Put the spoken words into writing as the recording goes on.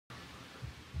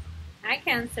Hi,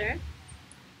 Cancer.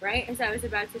 Right as I was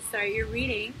about to start your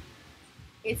reading,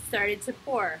 it started to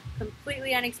pour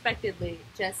completely unexpectedly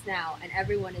just now, and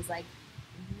everyone is like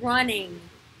running,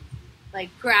 like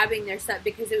grabbing their stuff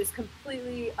because it was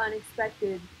completely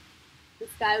unexpected. The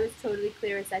sky was totally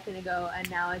clear a second ago, and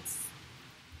now it's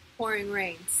pouring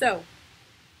rain. So,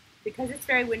 because it's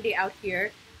very windy out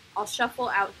here, I'll shuffle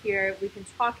out here, we can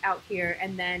talk out here,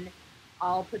 and then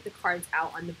I'll put the cards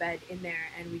out on the bed in there,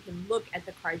 and we can look at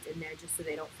the cards in there just so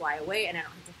they don't fly away and I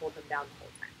don't have to hold them down the whole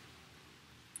time.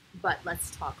 But let's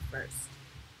talk first.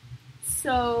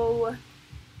 So,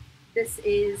 this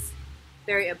is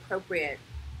very appropriate.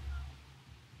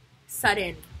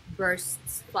 Sudden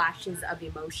bursts, flashes of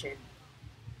emotion.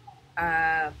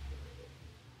 Uh,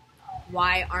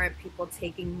 why aren't people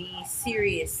taking me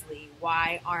seriously?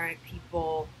 Why aren't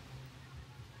people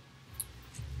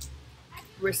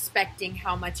respecting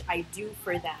how much I do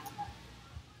for them?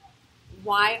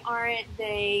 Why aren't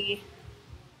they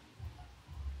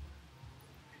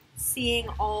seeing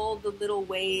all the little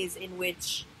ways in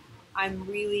which I'm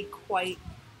really quite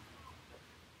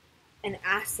an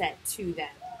asset to them?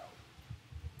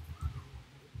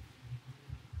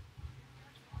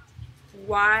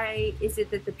 Why is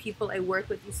it that the people I work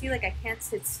with, you see, like I can't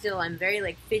sit still. I'm very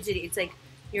like fidgety. It's like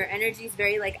your energy is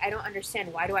very like, I don't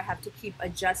understand. Why do I have to keep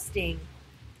adjusting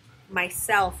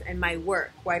myself and my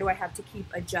work? Why do I have to keep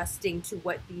adjusting to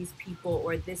what these people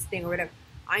or this thing or whatever?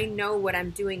 I know what I'm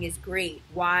doing is great.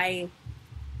 Why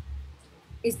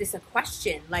is this a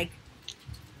question? Like,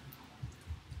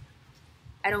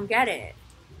 I don't get it.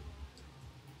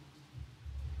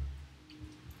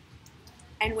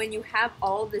 And when you have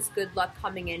all this good luck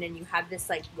coming in and you have this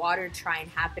like water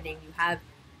trine happening, you have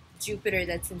Jupiter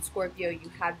that's in Scorpio, you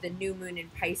have the new moon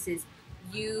in Pisces,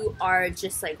 you are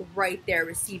just like right there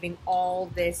receiving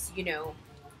all this,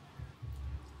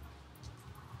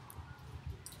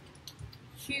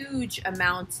 huge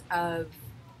amounts of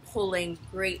pulling,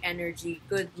 great energy,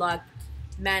 good luck,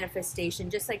 manifestation,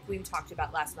 just like we talked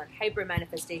about last month, hyper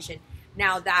manifestation.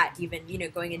 Now that even,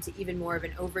 going into even more of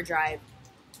an overdrive.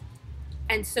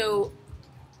 And so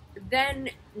then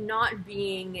not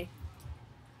being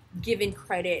given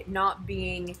credit, not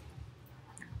being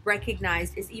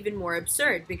recognized is even more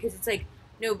absurd because it's like,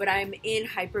 no, but I'm in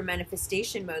hyper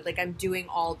manifestation mode. Like I'm doing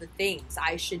all the things.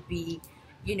 I should be,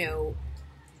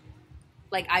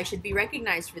 like I should be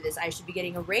recognized for this. I should be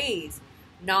getting a raise,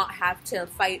 not have to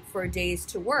fight for days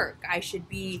to work. I should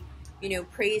be,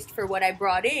 praised for what I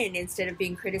brought in instead of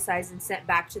being criticized and sent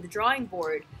back to the drawing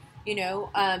board.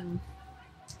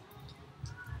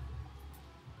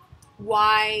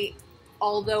 Why,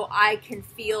 although I can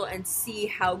feel and see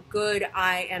how good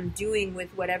I am doing with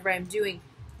whatever I'm doing,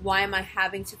 why am I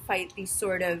having to fight these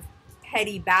sort of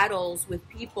petty battles with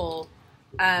people?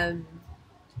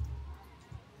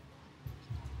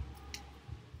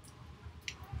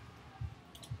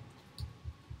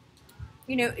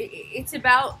 It's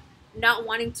about not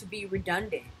wanting to be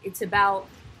redundant. It's about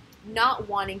not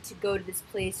wanting to go to this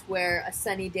place where a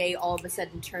sunny day all of a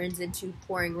sudden turns into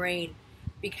pouring rain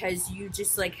because you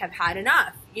just like have had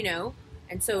enough.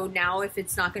 And so now if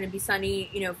it's not going to be sunny,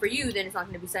 for you, then it's not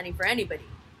going to be sunny for anybody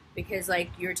because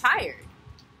like you're tired.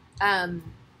 And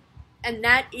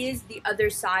that is the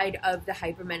other side of the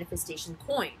hyper manifestation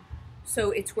coin. So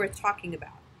it's worth talking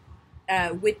about.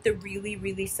 With the really,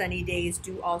 really sunny days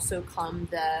do also come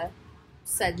the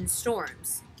sudden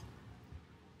storms.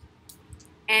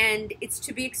 And it's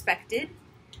to be expected,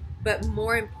 but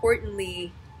more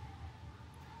importantly,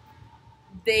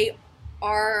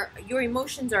 your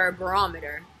emotions are a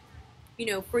barometer,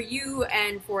 for you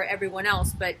and for everyone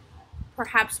else, but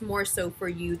perhaps more so for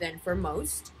you than for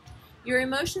most. Your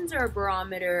emotions are a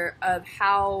barometer of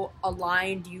how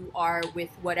aligned you are with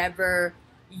whatever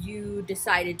you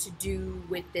decided to do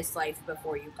with this life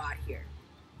before you got here.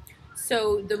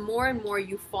 So the more and more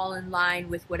you fall in line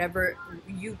with whatever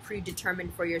you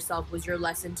predetermined for yourself was your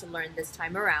lesson to learn this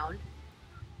time around,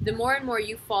 the more and more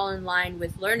you fall in line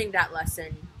with learning that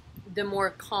lesson, the more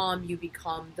calm you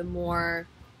become, the more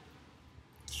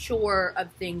sure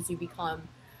of things you become.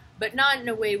 But not in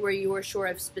a way where you are sure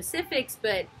of specifics,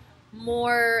 but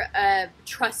more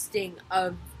trusting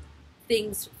of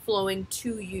things flowing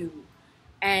to you,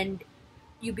 and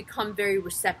you become very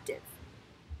receptive.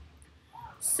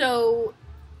 So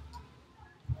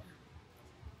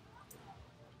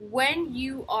when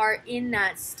you are in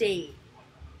that state,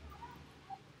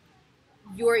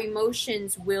 your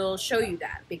emotions will show you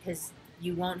that because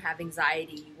you won't have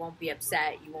anxiety, you won't be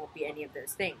upset, you won't be any of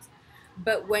those things.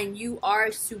 But when you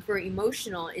are super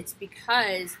emotional, it's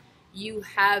because you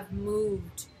have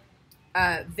moved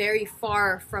very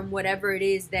far from whatever it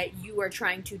is that you are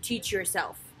trying to teach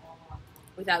yourself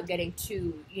without getting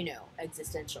too,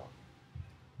 existential.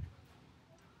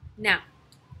 Now,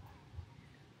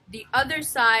 the other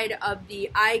side of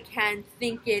the I can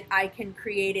think it, I can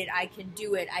create it, I can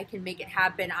do it, I can make it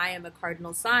happen, I am a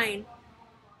cardinal sign.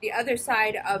 The other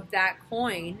side of that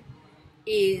coin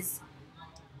is,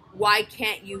 why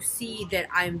can't you see that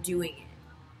I'm doing it?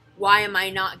 Why am I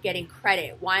not getting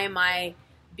credit? Why am I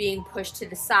being pushed to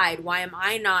the side? Why am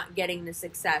I not getting the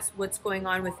success? What's going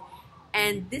on with...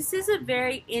 And this is a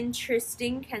very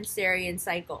interesting Cancerian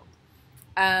cycle.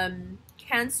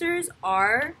 Cancers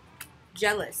are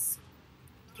jealous.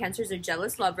 Cancers are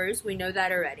jealous lovers. We know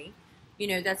that already.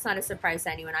 That's not a surprise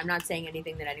to anyone. I'm not saying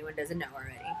anything that anyone doesn't know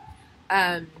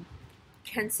already.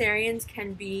 Cancerians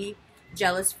can be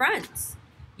jealous friends.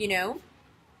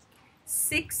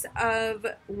 6 of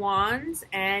Wands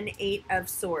and 8 of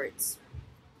Swords.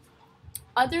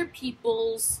 Other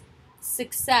people's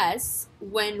success,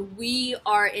 when we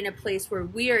are in a place where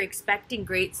we are expecting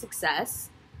great success,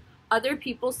 other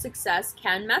people's success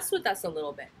can mess with us a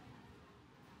little bit.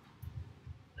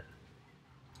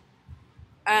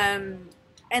 And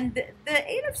the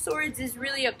 8 of Swords is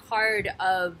really a card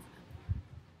of,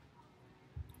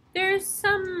 there's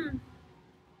some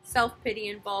self-pity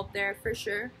involved there for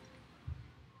sure.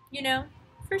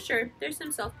 For sure, there's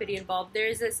some self-pity involved.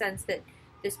 There's a sense that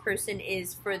this person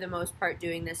is, for the most part,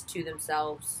 doing this to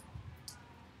themselves.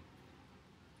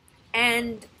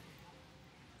 And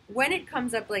when it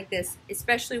comes up like this,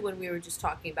 especially when we were just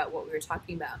talking about what we were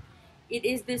talking about, it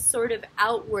is this sort of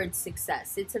outward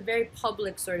success. It's a very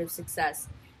public sort of success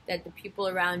that the people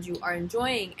around you are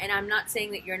enjoying. And I'm not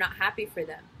saying that you're not happy for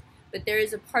them, but there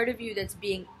is a part of you that's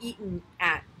being eaten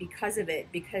at because of it,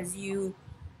 because you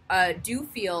do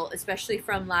feel, especially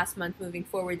from last month moving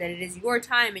forward, that it is your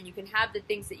time and you can have the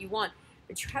things that you want.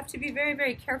 But you have to be very,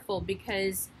 very careful,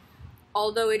 because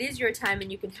although it is your time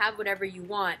and you can have whatever you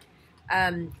want,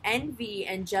 envy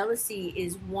and jealousy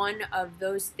is one of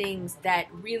those things that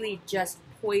really just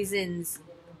poisons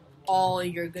all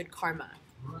your good karma.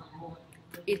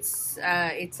 It's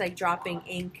like dropping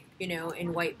ink,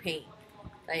 in white paint.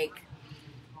 Like,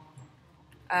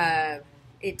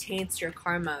 it taints your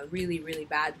karma really, really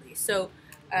badly. So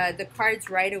the cards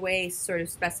right away sort of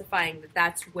specifying that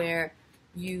that's where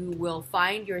you will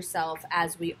find yourself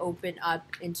as we open up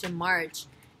into March,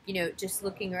 just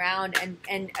looking around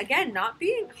and again, not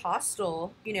being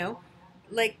hostile,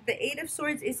 like the 8 of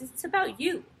Swords it's about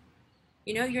you.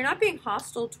 You're not being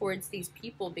hostile towards these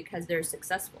people because they're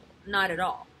successful. Not at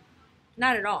all.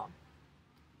 Not at all.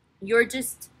 You're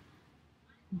just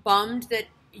bummed that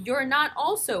you're not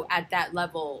also at that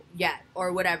level yet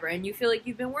or whatever, and you feel like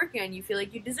you've been working on, you feel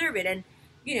like you deserve it, and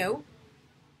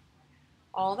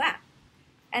all that.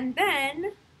 And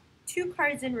then 2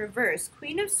 cards in reverse,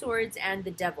 Queen of Swords and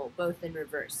the Devil, both in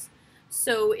reverse.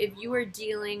 So if you are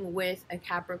dealing with a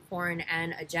Capricorn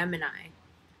and a Gemini,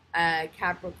 a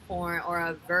Capricorn or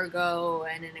a Virgo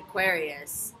and an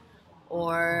Aquarius,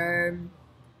 or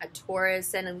a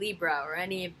Taurus and a Libra, or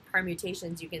any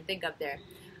permutations you can think of there,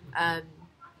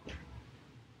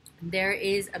 there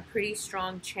is a pretty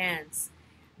strong chance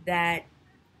that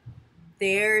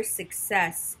their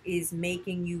success is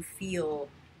making you feel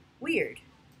weird.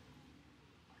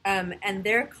 And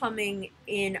they're coming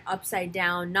in upside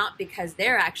down, not because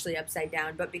they're actually upside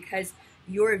down, but because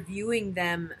you're viewing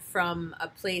them from a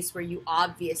place where you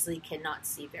obviously cannot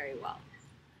see very well.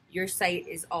 Your sight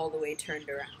is all the way turned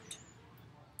around.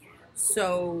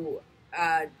 So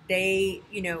they,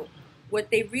 what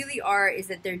they really are is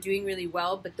that they're doing really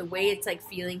well, but the way it's like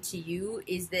feeling to you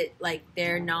is that like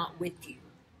they're not with you.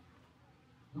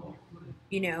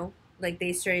 Like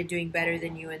they started doing better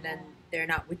than you and then they're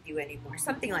not with you anymore.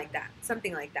 Something like that.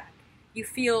 Something like that. You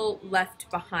feel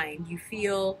left behind. You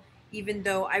feel, even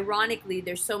though ironically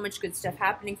there's so much good stuff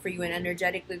happening for you and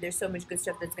energetically there's so much good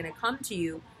stuff that's going to come to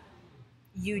you,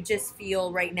 you just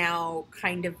feel right now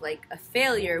kind of like a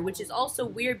failure, which is also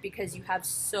weird because you have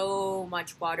so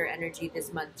much water energy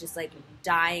this month just like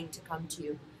dying to come to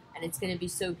you, and it's going to be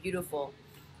so beautiful.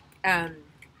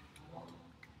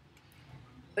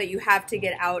 But you have to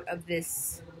get out of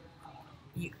this.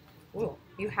 You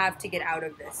have to get out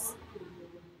of this.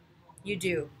 You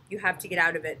do. You have to get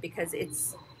out of it because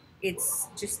it's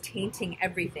just tainting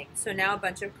everything. So now a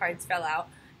bunch of cards fell out.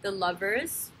 The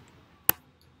Lovers.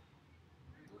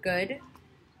 Good.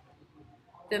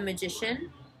 The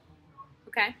Magician.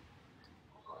 Okay.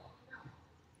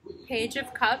 Page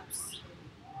of Cups.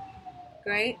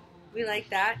 Great. We like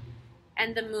that.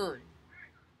 And the Moon.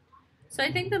 So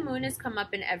I think the Moon has come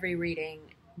up in every reading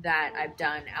that I've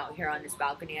done out here on this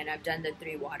balcony, and I've done the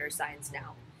 3 water signs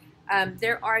now.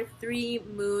 There are 3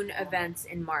 moon events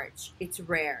in March. It's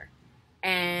rare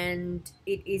and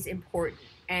it is important.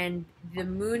 And the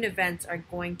moon events are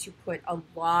going to put a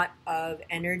lot of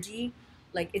energy.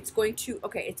 Like it's going to,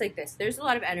 okay, it's like this. There's a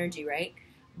lot of energy, right?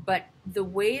 But the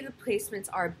way the placements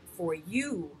are for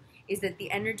you is that the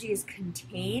energy is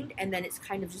contained and then it's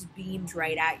kind of just beamed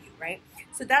right at you, right?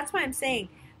 So that's why I'm saying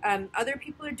other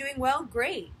people are doing well,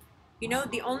 great. You know,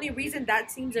 the only reason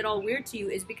that seems at all weird to you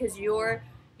is because you're,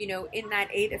 you know, in that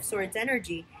 8 of Swords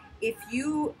energy. If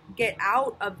you get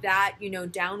out of that, you know,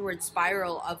 downward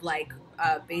spiral of like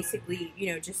basically,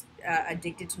 you know, just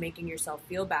addicted to making yourself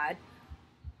feel bad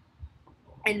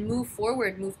and move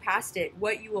forward, move past it,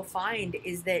 what you will find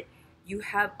is that you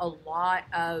have a lot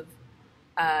of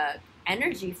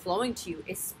energy flowing to you,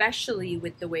 especially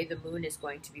with the way the moon is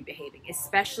going to be behaving,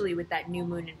 especially with that new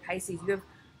moon in Pisces. You have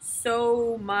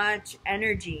so much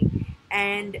energy.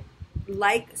 And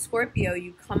like Scorpio,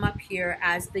 you come up here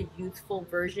as the youthful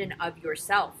version of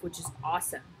yourself, which is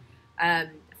awesome.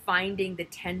 Finding the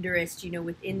tenderest, you know,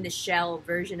 within the shell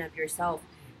version of yourself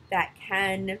that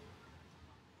can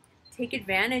take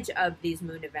advantage of these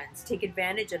moon events, take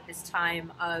advantage of this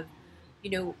time of, you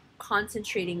know,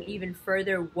 concentrating even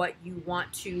further what you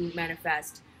want to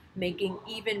manifest, making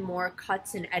even more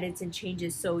cuts and edits and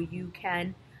changes so you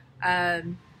can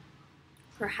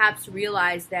perhaps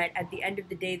realize that at the end of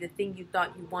the day, the thing you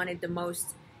thought you wanted the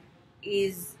most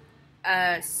is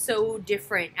so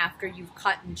different after you've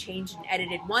cut and changed and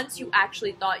edited. Once you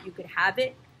actually thought you could have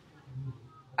it,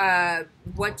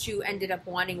 what you ended up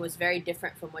wanting was very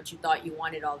different from what you thought you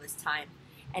wanted all this time.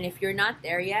 And if you're not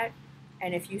there yet,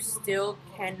 and if you still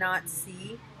cannot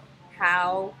see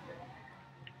how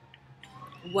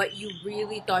what you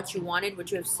really thought you wanted,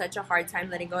 which you have such a hard time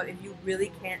letting go, if you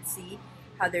really can't see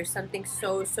how there's something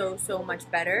so much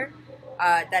better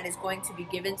that is going to be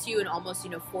given to you and almost,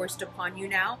 you know, forced upon you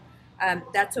now,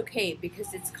 that's okay,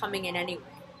 because it's coming in anyway.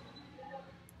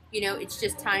 You know, it's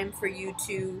just time for you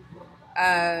to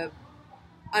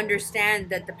understand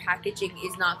that the packaging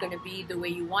is not going to be the way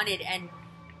you wanted. And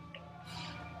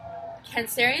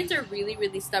Cancerians are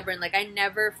really stubborn. Like, I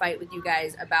never fight with you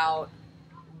guys about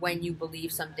when you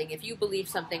believe something. If you believe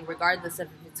something, regardless of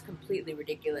if it's completely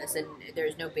ridiculous and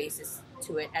there's no basis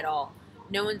to it at all,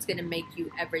 no one's going to make you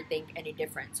ever think any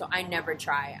different. So I never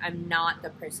try. I'm not the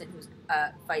person who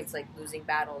fights like losing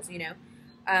battles, you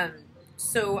know?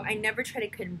 So I never try to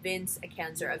convince a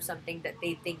Cancer of something that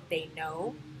they think they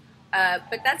know.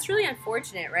 But that's really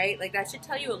unfortunate, right? Like, that should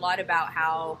tell you a lot about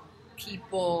how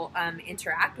people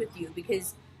interact with you,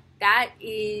 because that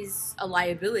is a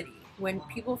liability. When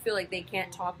people feel like they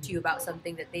can't talk to you about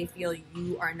something that they feel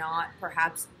you are not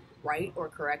perhaps right or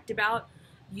correct about,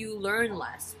 you learn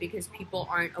less because people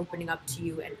aren't opening up to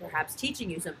you and perhaps teaching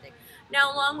you something.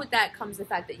 Now, along with that comes the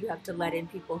fact that you have to let in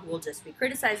people who will just be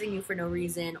criticizing you for no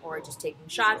reason, or just taking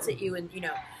shots at you and, you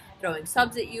know, throwing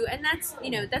subs at you. And that's, you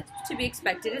know, that's to be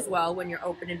expected as well when you're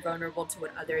open and vulnerable to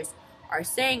what others are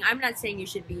saying. I'm not saying you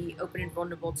should be open and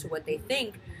vulnerable to what they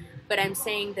think, but I'm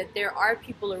saying that there are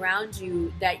people around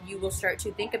you that you will start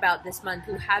to think about this month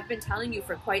who have been telling you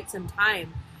for quite some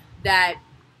time that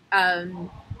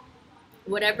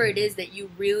whatever it is that you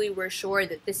really were sure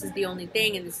that this is the only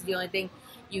thing, and this is the only thing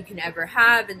you can ever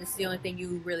have, and this is the only thing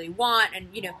you really want, and,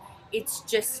 you know, it's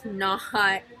just not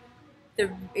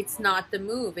it's not the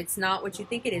move. It's not what you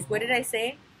think it is. What did I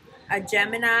say? A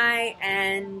Gemini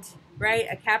and, right,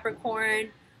 a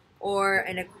Capricorn or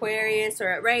an Aquarius,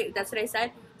 or, right, that's what I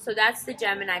said. So that's the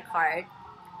Gemini card.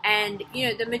 And, you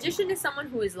know, the Magician is someone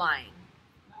who is lying.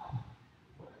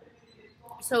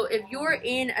 So if you're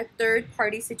in a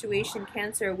third-party situation,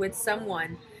 Cancer, with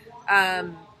someone,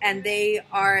 and they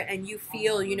are, and you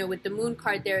feel, you know, with the Moon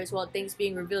card there as well, things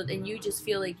being revealed, and you just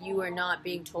feel like you are not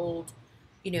being told,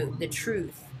 you know, the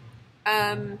truth.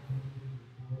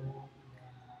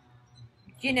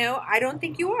 You know, I don't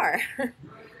think you are.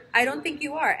 I don't think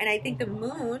you are. And I think the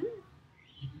Moon,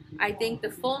 I think the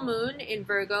full moon in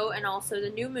Virgo and also the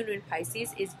new moon in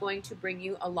Pisces is going to bring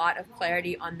you a lot of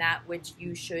clarity on that which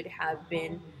you should have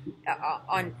been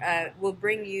will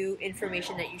bring you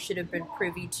information that you should have been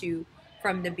privy to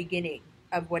from the beginning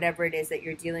of whatever it is that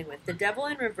you're dealing with. The Devil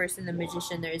in reverse and the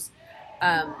Magician, there's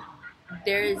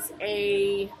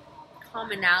a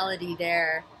commonality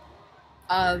there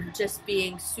of just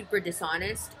being super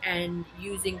dishonest and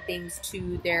using things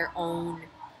to their own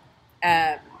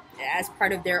as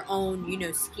part of their own, you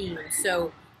know, scheme.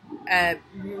 So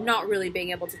not really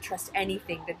being able to trust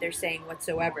anything that they're saying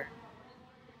whatsoever.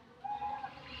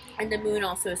 And the Moon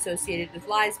also associated with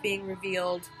lies being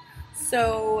revealed.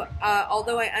 So,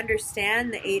 although I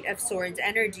understand the Eight of Swords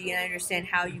energy and I understand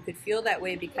how you could feel that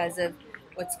way because of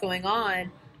what's going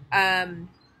on, um,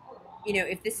 you know,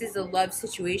 if this is a love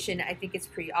situation, I think it's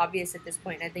pretty obvious at this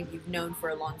point. I think you've known for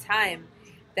a long time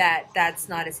that that's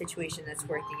not a situation that's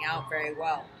working out very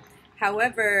well.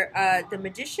 However, the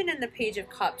Magician and the Page of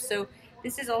Cups. So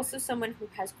this is also someone who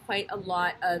has quite a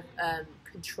lot of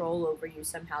control over you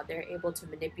somehow. They're able to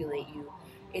manipulate you.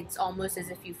 It's almost as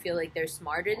if you feel like they're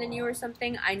smarter than you or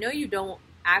something. I know you don't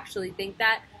actually think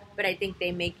that, but I think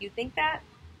they make you think that.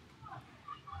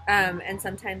 And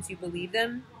sometimes you believe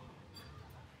them.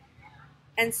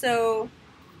 And so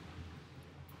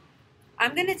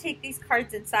I'm going to take these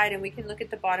cards inside and we can look at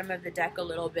the bottom of the deck a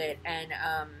little bit and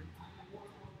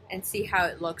see how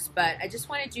it looks. But I just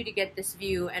wanted you to get this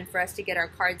view and for us to get our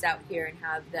cards out here and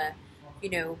have the, you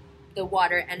know, the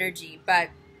water energy. But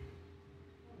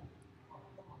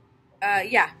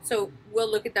yeah, so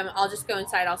we'll look at them. I'll just go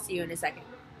inside. I'll see you in a second.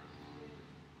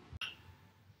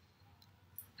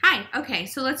 Hi, okay,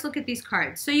 so let's look at these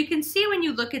cards. So you can see when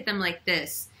you look at them like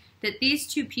this, that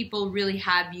these two people really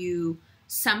have you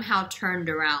somehow turned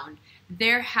around.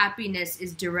 Their happiness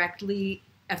is directly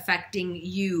affecting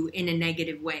you in a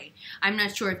negative way. I'm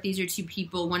not sure if these are two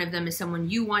people, one of them is someone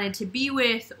you wanted to be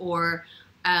with, or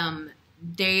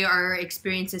they are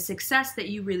experiencing a success that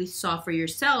you really saw for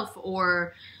yourself,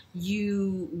 or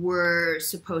you were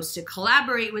supposed to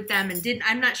collaborate with them and didn't.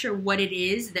 I'm not sure what it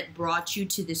is that brought you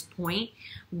to this point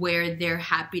where their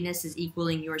happiness is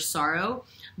equaling your sorrow,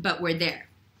 but we're there.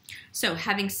 So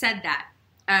having said that,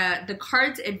 the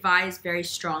cards advise very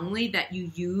strongly that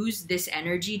you use this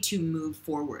energy to move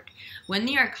forward. When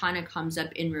the Arcana comes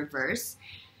up in reverse,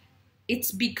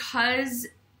 it's because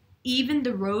even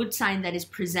the road sign that is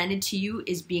presented to you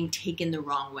is being taken the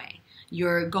wrong way.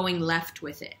 You're going left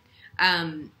with it.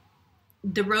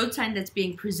 The road sign that's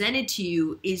being presented to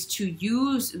you is to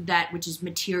use that which is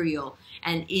material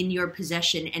and in your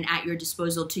possession and at your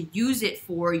disposal, to use it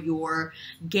for your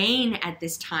gain at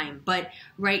this time. But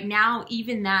right now,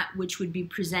 even that which would be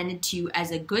presented to you as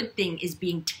a good thing is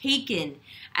being taken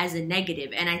as a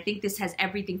negative. And I think this has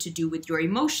everything to do with your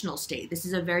emotional state. This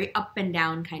is a very up and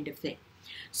down kind of thing.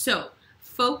 So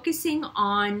focusing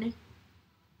on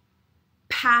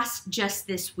past just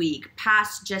this week,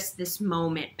 past just this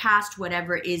moment, past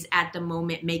whatever is at the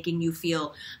moment making you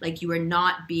feel like you are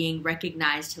not being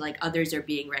recognized like others are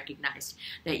being recognized,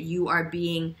 that you are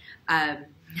being,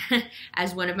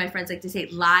 as one of my friends like to say,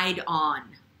 lied on.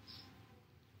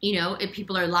 You know, if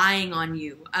people are lying on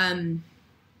you,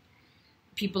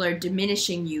 people are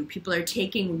diminishing you, people are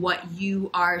taking what you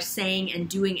are saying and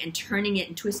doing and turning it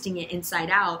and twisting it inside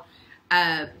out,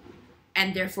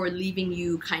 and therefore leaving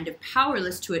you kind of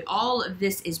powerless to it. All of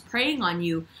this is preying on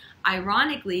you.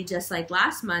 Ironically, just like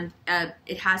last month,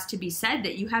 it has to be said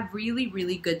that you have really,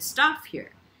 really good stuff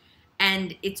here.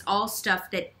 And it's all stuff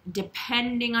that,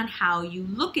 depending on how you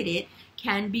look at it,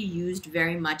 can be used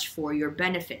very much for your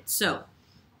benefit. So,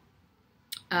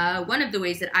 one of the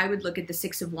ways that I would look at the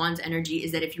Six of Wands energy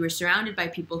is that if you are surrounded by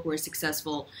people who are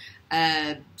successful,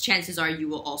 chances are you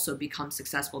will also become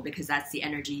successful, because that's the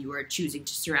energy you are choosing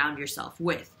to surround yourself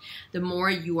with. The more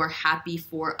you are happy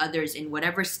for others in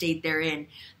whatever state they're in,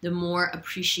 the more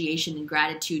appreciation and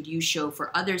gratitude you show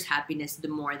for others' happiness, the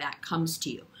more that comes to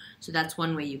you. So that's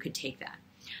one way you could take that.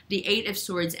 The Eight of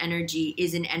Swords energy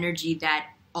is an energy that,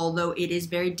 although it is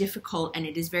very difficult and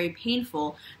it is very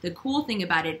painful, the cool thing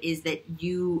about it is that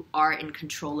you are in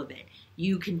control of it.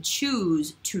 You can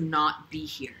choose to not be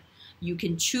here. You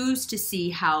can choose to see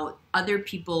how other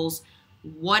people's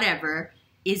whatever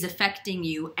is affecting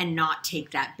you and not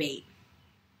take that bait.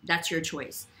 That's your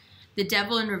choice. The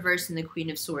Devil in reverse and the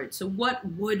Queen of Swords. So what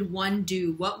would one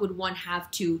do? What would one have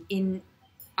to, in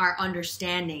our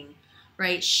understanding,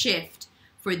 right, shift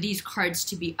for these cards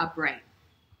to be upright?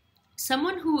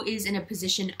 Someone who is in a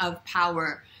position of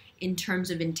power in terms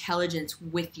of intelligence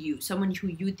with you, someone who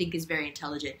you think is very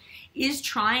intelligent, is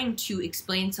trying to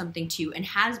explain something to you and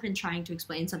has been trying to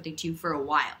explain something to you for a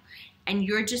while, and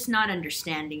you're just not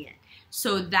understanding it.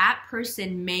 So that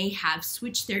person may have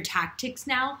switched their tactics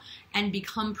now and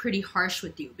become pretty harsh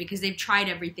with you because they've tried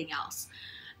everything else.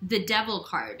 The Devil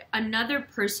card, another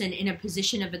person in a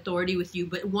position of authority with you,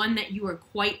 but one that you are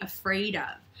quite afraid of.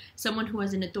 Someone who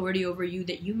has an authority over you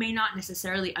that you may not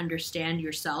necessarily understand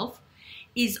yourself,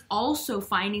 is also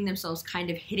finding themselves kind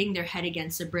of hitting their head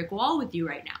against a brick wall with you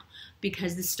right now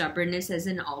because the stubbornness is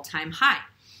an all-time high.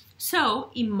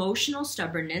 So emotional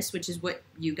stubbornness, which is what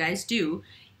you guys do,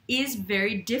 is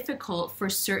very difficult for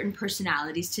certain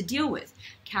personalities to deal with.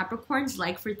 Capricorns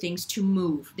like for things to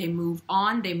move. They move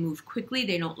on, they move quickly,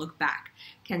 they don't look back.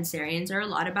 Cancerians are a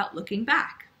lot about looking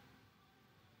back,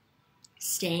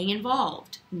 staying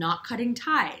involved, not cutting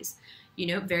ties, you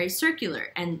know, very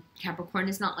circular. And Capricorn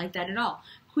is not like that at all.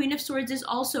 Queen of Swords is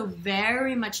also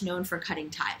very much known for cutting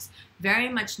ties, very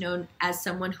much known as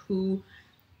someone who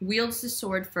wields the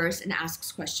sword first and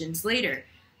asks questions later.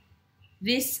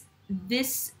 This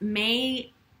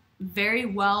may very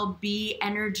well be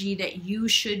energy that you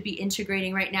should be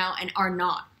integrating right now and are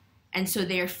not. And so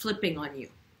they are flipping on you,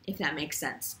 if that makes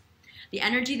sense. The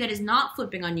energy that is not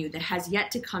flipping on you, that has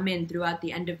yet to come in throughout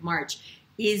the end of March,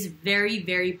 is very,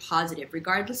 very positive,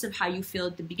 regardless of how you feel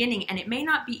at the beginning. And it may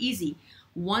not be easy.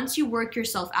 Once you work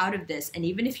yourself out of this, and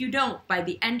even if you don't, by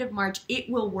the end of March, it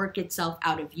will work itself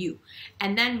out of you.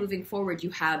 And then moving forward,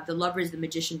 you have the Lovers, the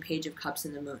Magician, Page of Cups,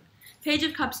 and the Moon. Page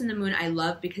of Cups and the Moon I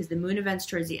love because the moon events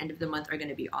towards the end of the month are going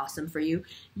to be awesome for you.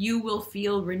 You will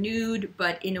feel renewed,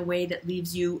 but in a way that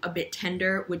leaves you a bit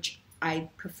tender, which I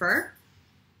prefer.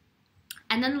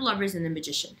 And then the Lovers and the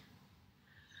Magician.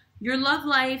 Your love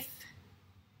life,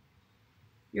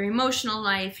 your emotional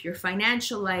life, your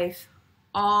financial life,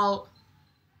 all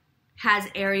has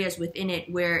areas within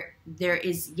it where there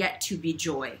is yet to be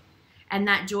joy. And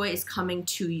that joy is coming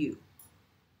to you.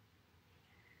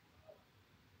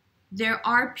 There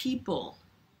are people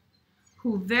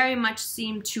who very much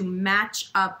seem to match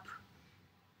up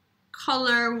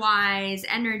color-wise,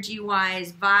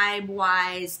 energy-wise,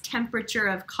 vibe-wise, temperature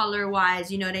of color-wise,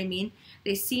 you know what I mean?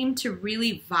 They seem to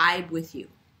really vibe with you.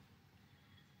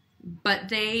 But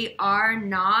they are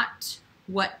not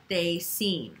what they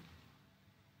seem.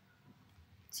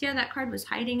 See how that card was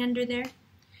hiding under there?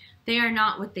 They are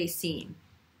not what they seem.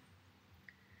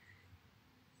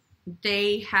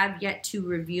 They have yet to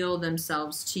reveal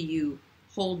themselves to you.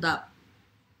 Hold up.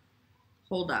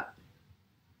 Hold up.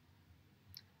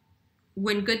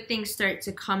 When good things start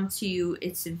to come to you,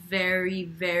 it's very,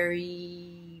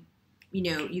 very, you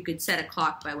know, you could set a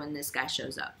clock by when this guy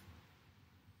shows up.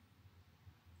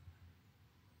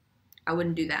 I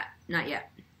wouldn't do that. Not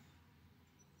yet.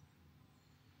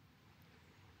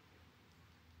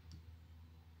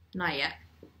 Not yet.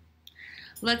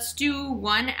 Let's do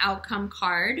one outcome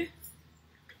card.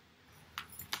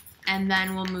 And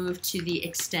then we'll move to the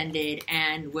extended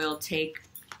and we'll take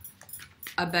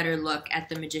a better look at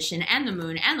the Magician and the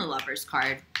Moon and the Lovers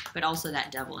card, but also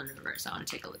that Devil in reverse. I want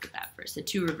to take a look at that first, the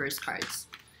two reverse cards.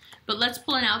 But let's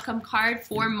pull an outcome card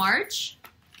for March.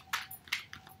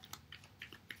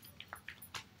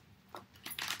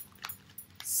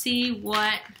 See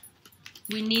what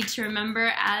we need to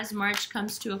remember as March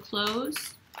comes to a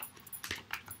close.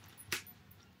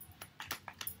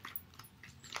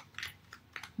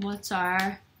 What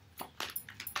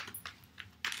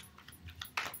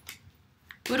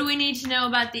do we need to know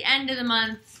about the end of the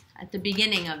month at the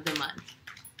beginning of the month?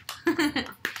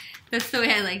 That's the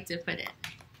way I like to put it.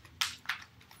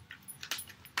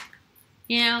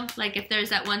 You know, like if there's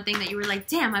that one thing that you were like,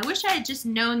 damn, I wish I had just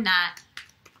known that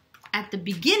at the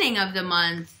beginning of the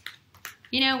month.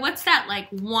 You know, what's that like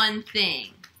one thing?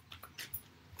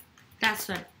 That's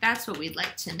what we'd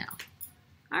like to know.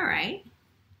 All right.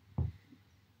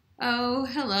 Oh,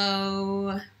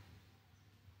 hello.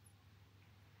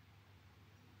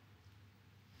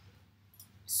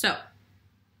 So,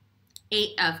 8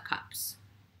 of Cups.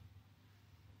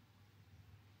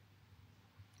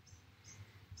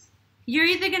 You're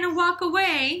either going to walk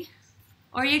away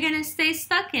or you're going to stay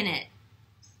stuck in it.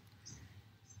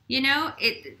 You know,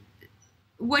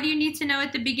 what do you need to know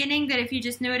at the beginning that if you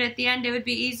just knew it at the end, it would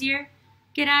be easier?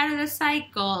 Get out of the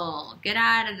cycle. Get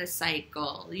out of the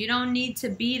cycle. You don't need to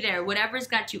be there. Whatever's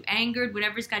got you angered,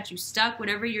 whatever's got you stuck,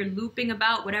 whatever you're looping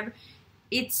about, whatever,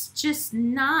 it's just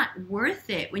not worth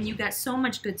it when you got so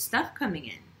much good stuff coming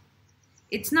in.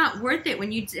 It's not worth it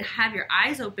when you have your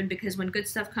eyes open, because when good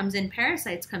stuff comes in,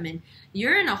 parasites come in.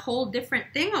 You're in a whole different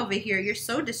thing over here. You're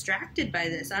so distracted by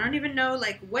this. I don't even know,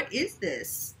 like, what is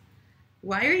this?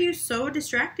 Why are you so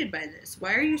distracted by this?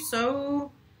 Why are you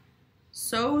so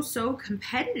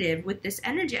competitive with this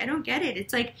energy? I don't get it.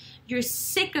 It's like you're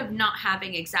sick of not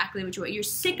having exactly what you want. You're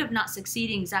sick of not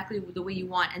succeeding exactly the way you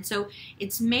want. And so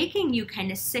it's making you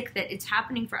kind of sick that it's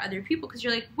happening for other people, because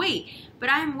you're like, wait,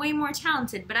 but I'm way more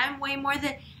talented, but I'm way more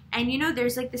that. And you know,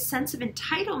 there's like this sense of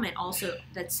entitlement also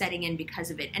that's setting in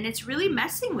because of it. And it's really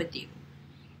messing with you.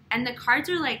 And the cards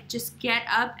are like, just get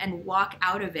up and walk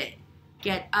out of it.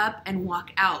 Get up and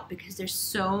walk out, because there's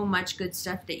so much good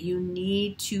stuff that you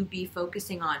need to be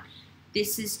focusing on.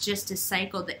 This is just a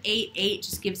cycle. The 8-8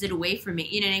 just gives it away from me.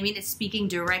 You know what I mean? It's speaking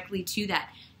directly to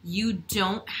that. You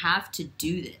don't have to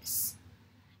do this.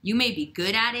 You may be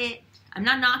good at it. I'm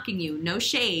not knocking you. No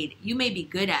shade. You may be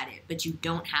good at it, but you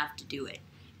don't have to do it.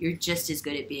 You're just as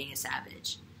good at being a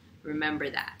savage. Remember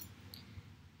that.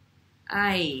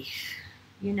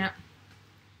 You know,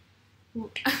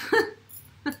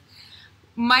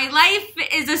 my life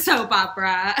is a soap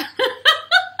opera.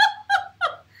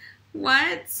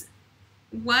 What?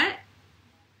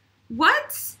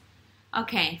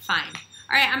 Okay, fine.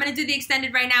 All right, I'm going to do the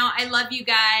extended right now. I love you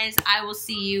guys. I will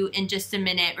see you in just a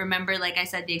minute. Remember, like I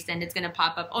said, the extended's going to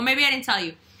pop up. Oh, maybe I didn't tell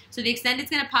you. So the extended's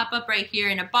going to pop up right here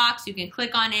in a box. You can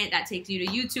click on it. That takes you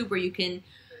to YouTube where you can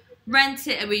rent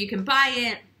it, where you can buy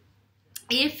it.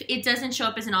 If it doesn't show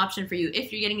up as an option for you,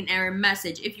 if you're getting an error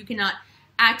message, if you cannot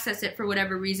access it for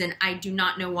whatever reason, I do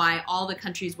not know why. All the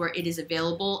countries where it is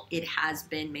available, it has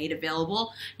been made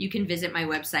available. You can visit my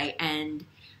website and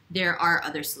there are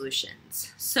other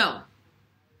solutions. So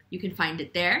you can find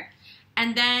it there.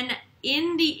 And then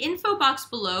in the info box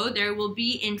below, there will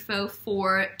be info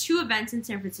for 2 events in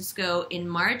San Francisco in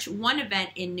March, 1 event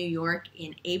in New York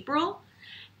in April,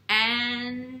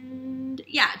 and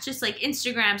yeah, just like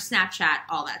Instagram, Snapchat,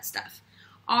 all that stuff.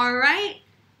 All right.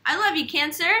 I love you,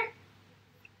 Cancer.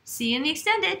 See you in the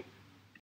extended.